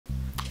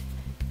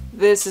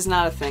This is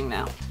not a thing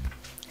now.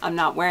 I'm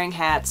not wearing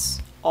hats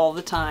all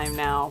the time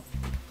now.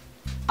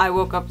 I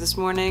woke up this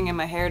morning and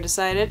my hair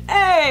decided,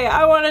 hey,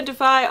 I want to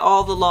defy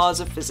all the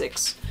laws of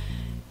physics.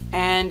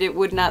 And it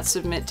would not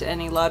submit to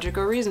any logic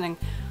or reasoning,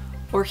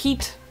 or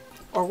heat,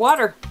 or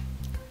water,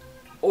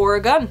 or a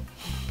gun.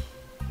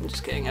 I'm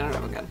just kidding, I don't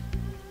have a gun.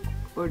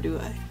 Or do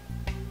I?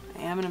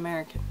 I am an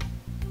American.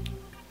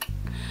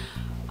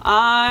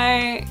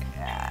 Hi,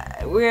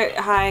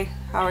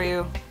 how are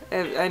you?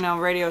 I know,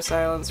 radio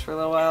silence for a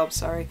little while, I'm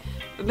sorry.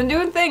 I've been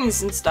doing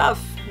things and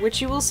stuff, which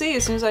you will see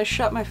as soon as I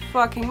shut my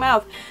fucking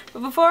mouth.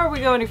 But before we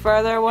go any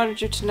farther, I wanted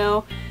you to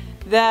know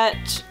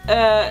that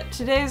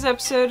today's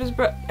episode is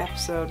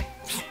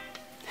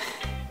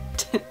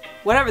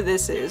whatever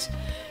this is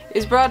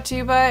brought to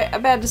you by a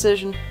bad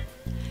decision.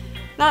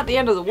 Not the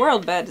end of the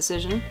world bad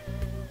decision.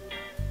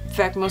 In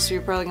fact, most of you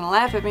are probably gonna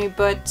laugh at me,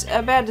 but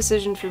a bad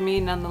decision for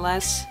me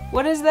nonetheless.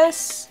 What is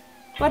this?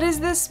 What is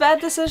this bad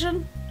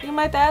decision, you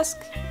might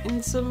ask,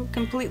 in some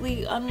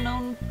completely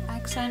unknown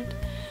accent?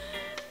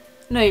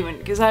 No, you wouldn't,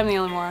 because I'm the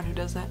only moron who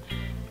does that.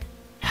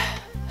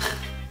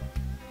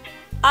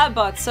 I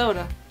bought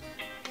soda.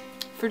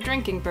 For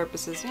drinking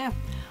purposes, yeah.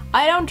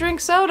 I don't drink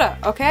soda,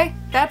 okay?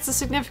 That's the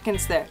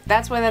significance there.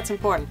 That's why that's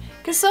important.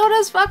 Because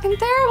soda's fucking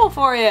terrible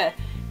for you.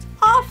 It's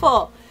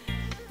awful.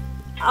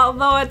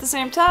 Although at the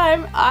same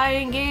time, I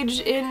engage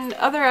in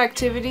other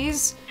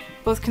activities,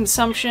 both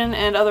consumption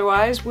and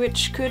otherwise,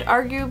 which could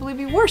arguably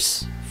be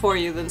worse for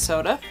you than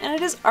soda. And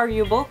it is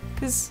arguable,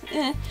 because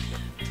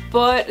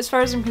But as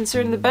far as I'm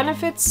concerned, the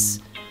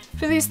benefits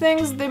for these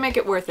things, they make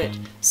it worth it.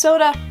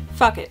 Soda,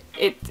 fuck it.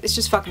 It's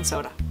just fucking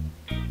soda.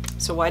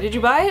 So why did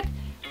you buy it?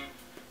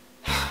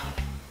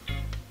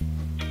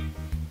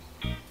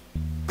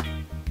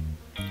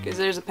 Because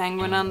there's a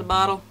penguin on the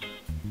bottle.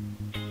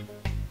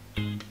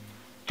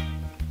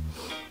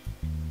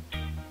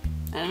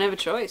 I didn't have a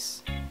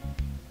choice.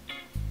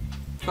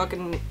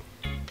 Fucking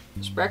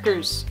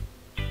Spreckers.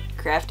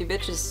 Crafty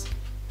bitches.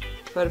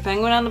 Put a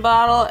penguin on the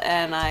bottle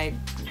and my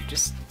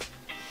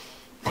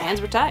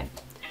hands were tied.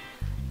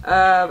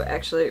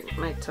 Actually,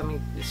 my tummy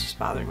is just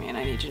bothering me and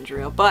I need ginger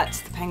ale, but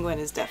the penguin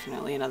is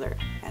definitely another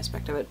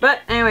aspect of it.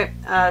 But anyway,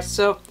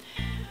 so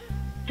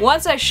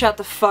once I shut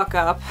the fuck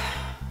up,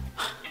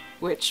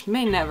 which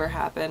may never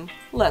happen,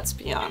 let's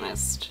be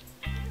honest,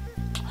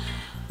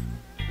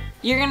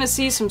 you're gonna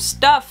see some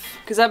stuff,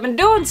 because I've been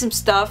doing some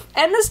stuff,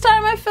 and this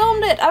time I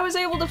filmed it. I was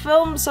able to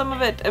film some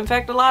of it, in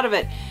fact a lot of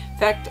it, in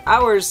fact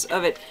hours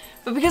of it.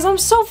 But because I'm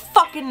so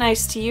fucking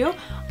nice to you,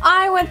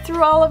 I went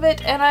through all of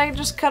it and I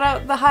just cut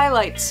out the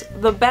highlights.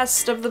 The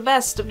best of the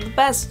best of the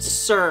best,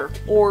 sir.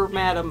 Or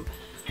madam.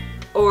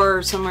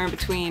 Or somewhere in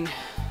between.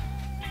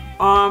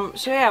 So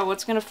yeah,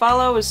 what's gonna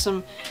follow is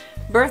some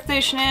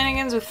birthday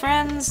shenanigans with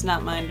friends.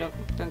 Not mine,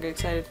 don't get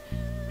excited.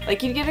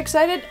 Like, you get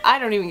excited? I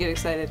don't even get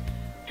excited.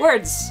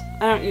 Words.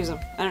 I don't use them.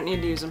 I don't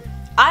need to use them.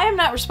 I am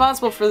not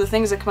responsible for the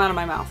things that come out of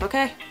my mouth,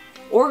 okay?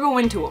 Or go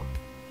into them.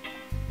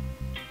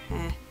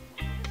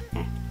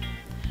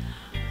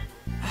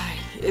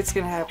 It's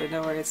gonna happen,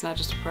 don't worry, it's not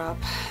just a prop.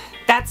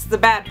 That's the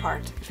bad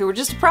part. If it were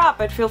just a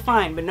prop, I'd feel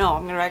fine, but no,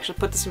 I'm gonna actually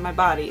put this in my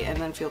body and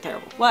then feel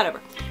terrible. Whatever.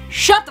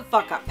 Shut the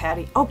fuck up,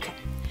 Patty. Okay.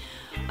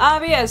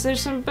 But yes, there's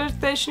some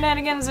birthday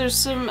shenanigans, there's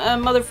some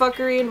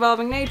motherfuckery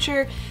involving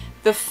nature,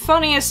 the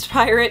funniest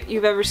pirate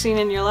you've ever seen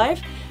in your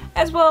life,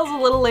 as well as a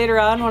little later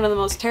on, one of the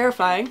most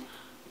terrifying.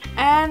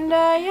 And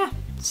yeah,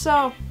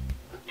 so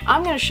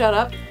I'm gonna shut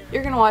up,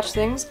 you're gonna watch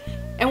things,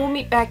 and we'll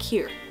meet back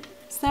here.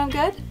 Sound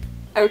good?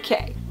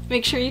 Okay.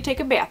 Make sure you take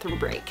a bathroom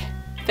break.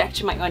 In fact,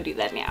 you might want to do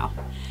that now.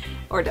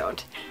 Or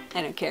don't.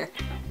 I don't care.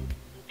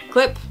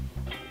 Clip.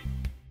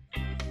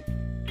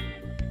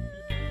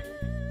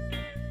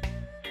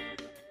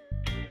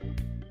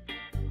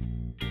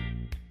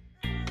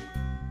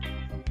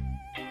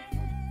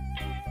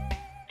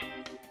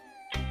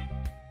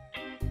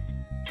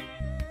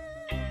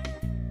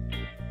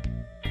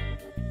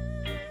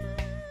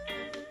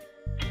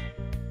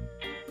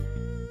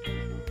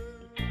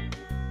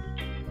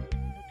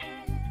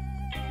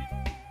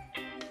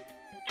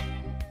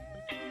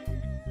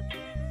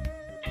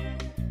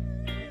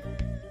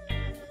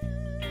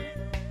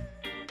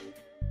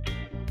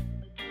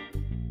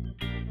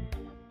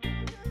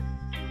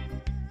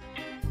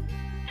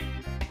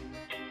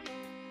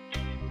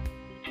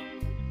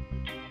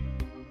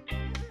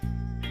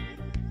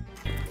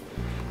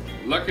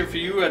 Lucky for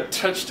you, I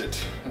touched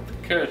it at the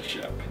carrot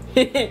shop.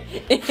 Yeah.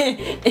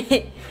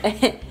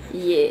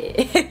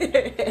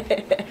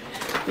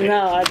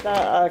 No, I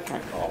thought, okay.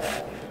 Oh,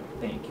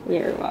 thank you.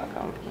 You're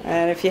welcome.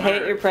 And if you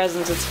hate your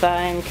presents, it's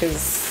fine,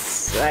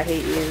 because I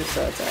hate you,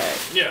 so it's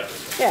alright. Yeah.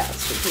 Yeah,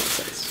 it's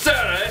sense. It's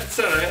alright, it's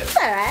alright. It's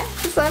alright,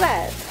 it's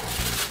alright.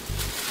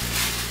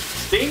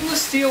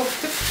 Stainless steel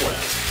hip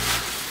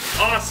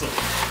flask. Awesome.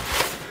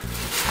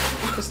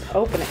 Just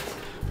open it.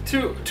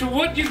 To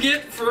what you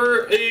get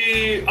for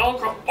a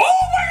alcohol. Oh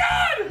my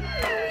god!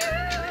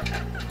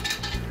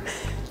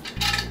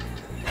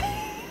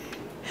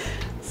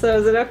 So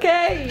is it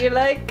okay? You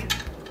like?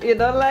 You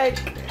don't like?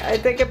 I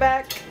take it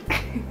back.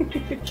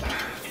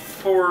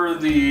 for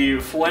the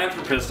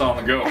philanthropist on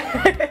the go.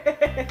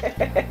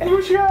 Look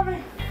what you got me.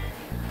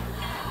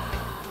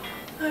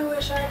 I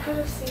wish I could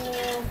have seen you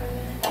open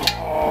it.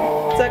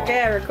 Oh. It's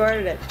okay, I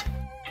recorded it.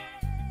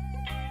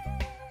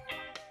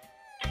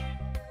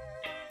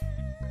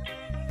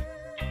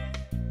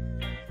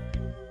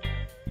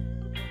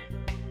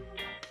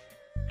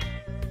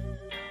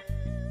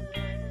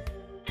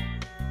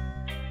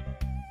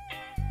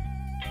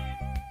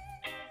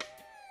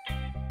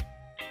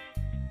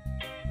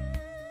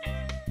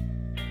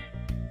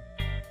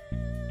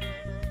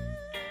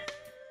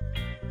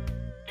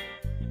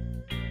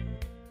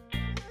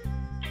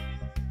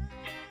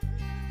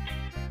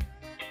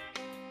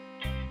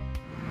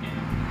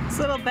 This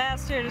little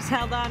bastard is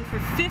held on for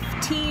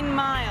 15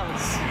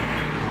 miles,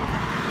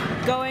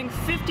 going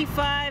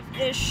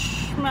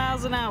 55-ish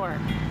miles an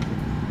hour.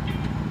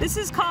 This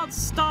is called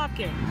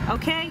stalking,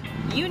 okay?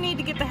 You need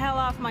to get the hell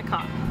off my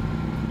cock.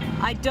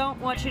 I don't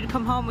want you to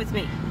come home with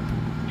me.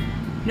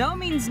 No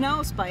means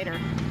no, Spider.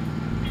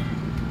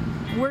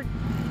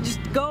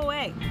 Just go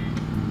away.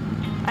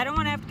 I don't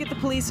want to have to get the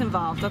police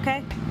involved,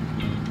 okay?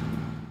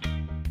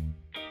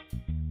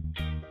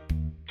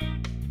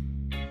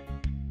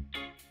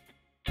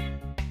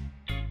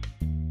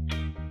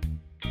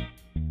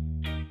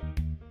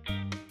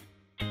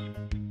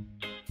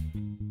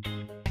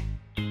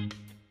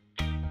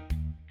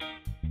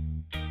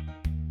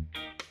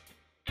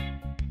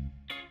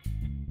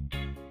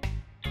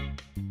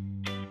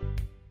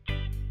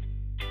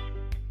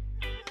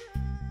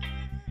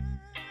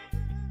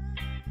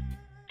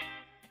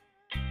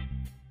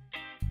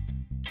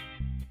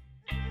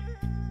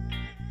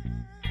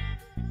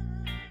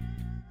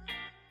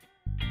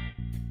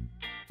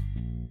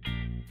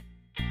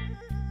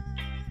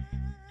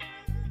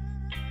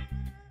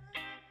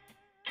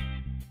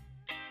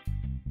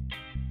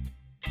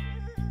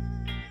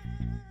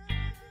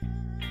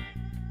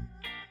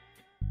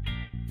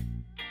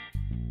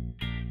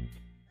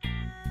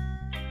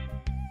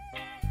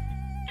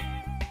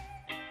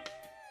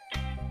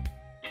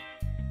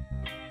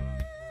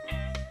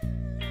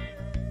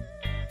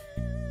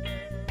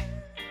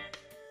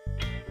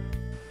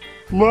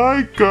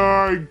 Like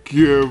I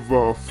give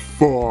a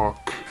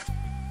fuck.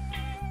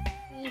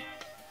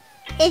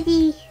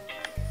 Eddie.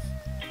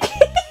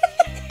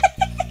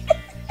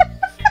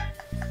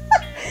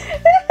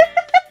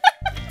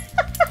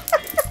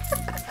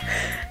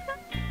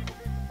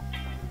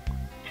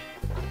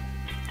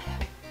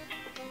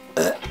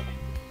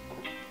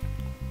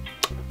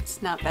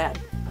 It's not bad.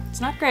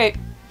 It's not great.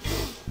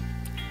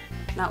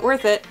 Not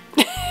worth it.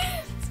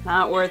 It's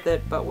not worth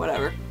it, but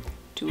whatever.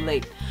 Too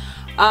late.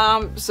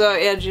 So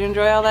yeah, did you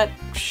enjoy all that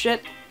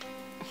shit?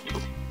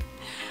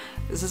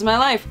 This is my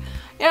life.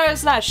 You know,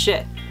 it's not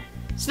shit.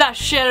 It's not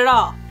shit at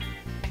all.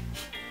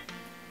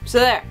 So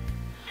there.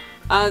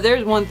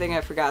 There's one thing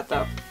I forgot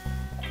though.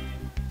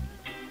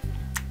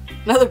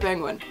 Another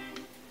penguin.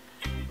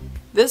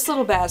 This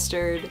little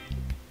bastard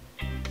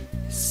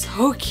is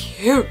so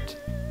cute.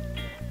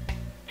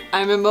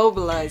 I'm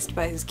immobilized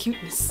by his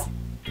cuteness.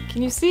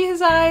 Can you see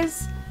his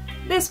eyes?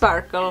 They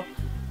sparkle.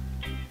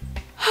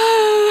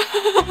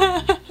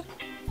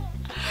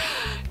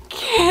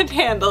 Can't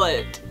handle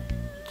it.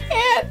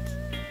 Can't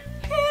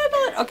handle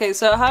it. Okay,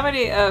 so how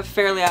many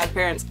Fairly Odd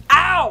Parents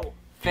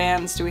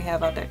fans do we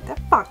have out there? That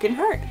fucking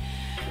hurt.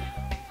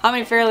 How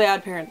many Fairly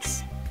Odd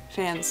Parents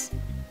fans?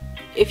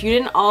 If you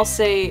didn't all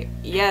say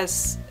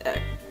yes,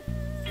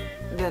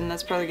 then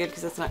that's probably good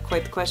because that's not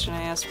quite the question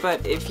I asked.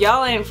 But if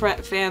y'all ain't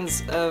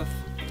fans of,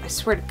 I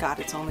swear to God,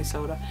 it's only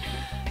soda.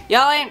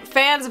 Y'all ain't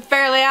fans of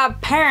Fairly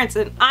Odd Parents,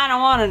 then I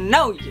don't want to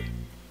know you.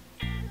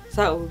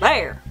 So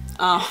there.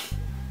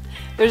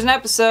 There's an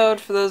episode,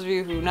 for those of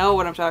you who know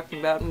what I'm talking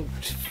about, and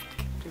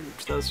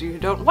for those of you who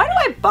don't, why do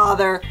I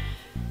bother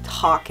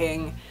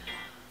talking?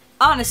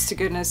 Honest to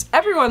goodness,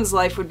 everyone's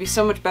life would be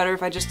so much better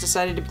if I just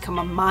decided to become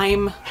a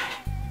mime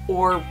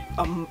or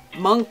a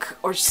monk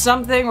or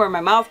something where my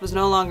mouth was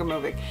no longer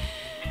moving.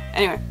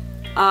 Anyway,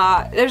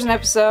 there's an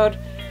episode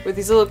with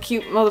these little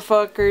cute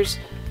motherfuckers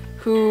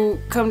who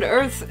come to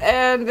Earth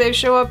and they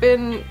show up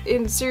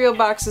in cereal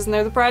boxes and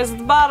they're the prize at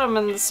the bottom,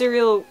 and the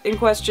cereal in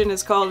question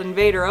is called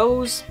Invader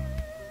O's.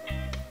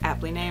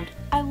 Aptly named.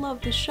 I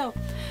love this show.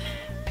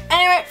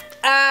 Anyway,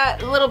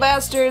 little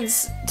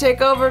bastards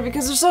take over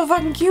because they're so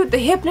fucking cute.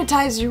 They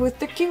hypnotize you with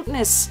their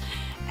cuteness.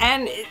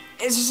 And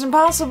it's just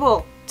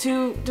impossible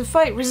to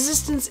fight.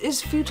 Resistance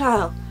is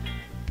futile.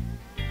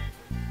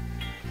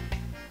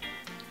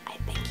 I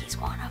think he's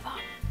one of them.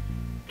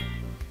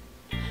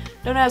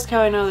 Don't ask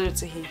how I know that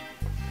it's a he.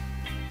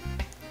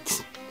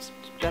 It's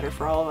better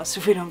for all of us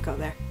if we don't go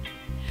there.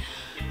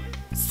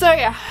 So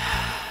yeah.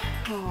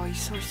 Oh, he's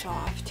so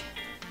soft.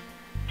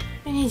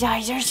 And his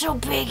eyes are so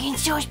big and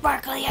so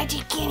sparkly, I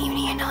just can't even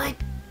handle it.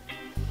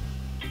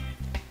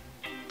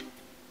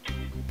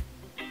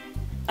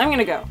 I'm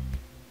gonna go.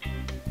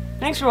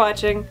 Thanks for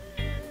watching.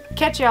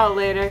 Catch y'all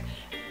later.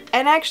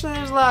 And actually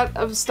there's a lot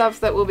of stuff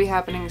that will be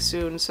happening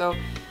soon, so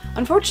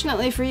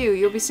unfortunately for you,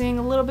 you'll be seeing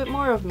a little bit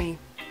more of me.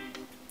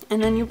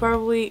 And then you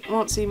probably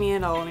won't see me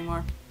at all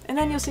anymore. and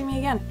then you'll see me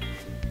again.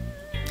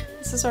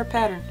 This is our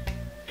pattern.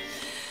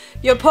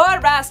 You poor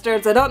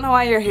bastards, I don't know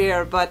why you're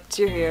here, but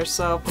you're here,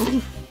 so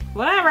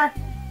whatever.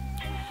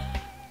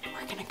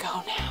 We're gonna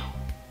go now.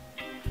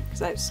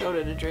 Because I have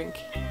soda to drink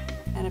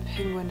and a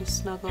penguin to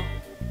snuggle.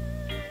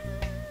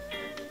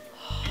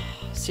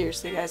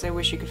 Seriously, guys, I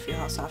wish you could feel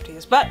how soft he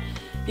is, but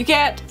you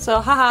can't,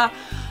 so haha.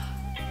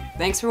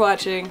 Thanks for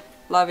watching.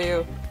 Love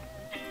you.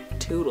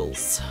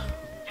 Toodles.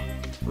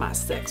 My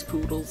sex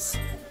poodles.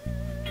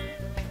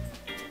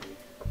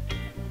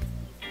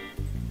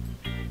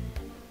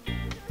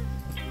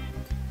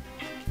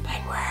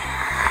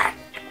 Penguin!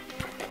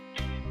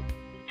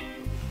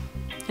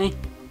 Hey.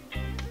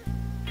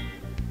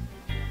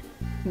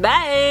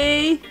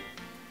 Bye!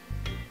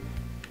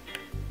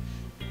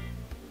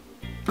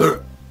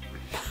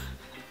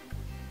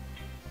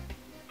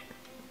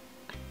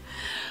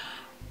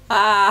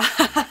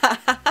 Ah.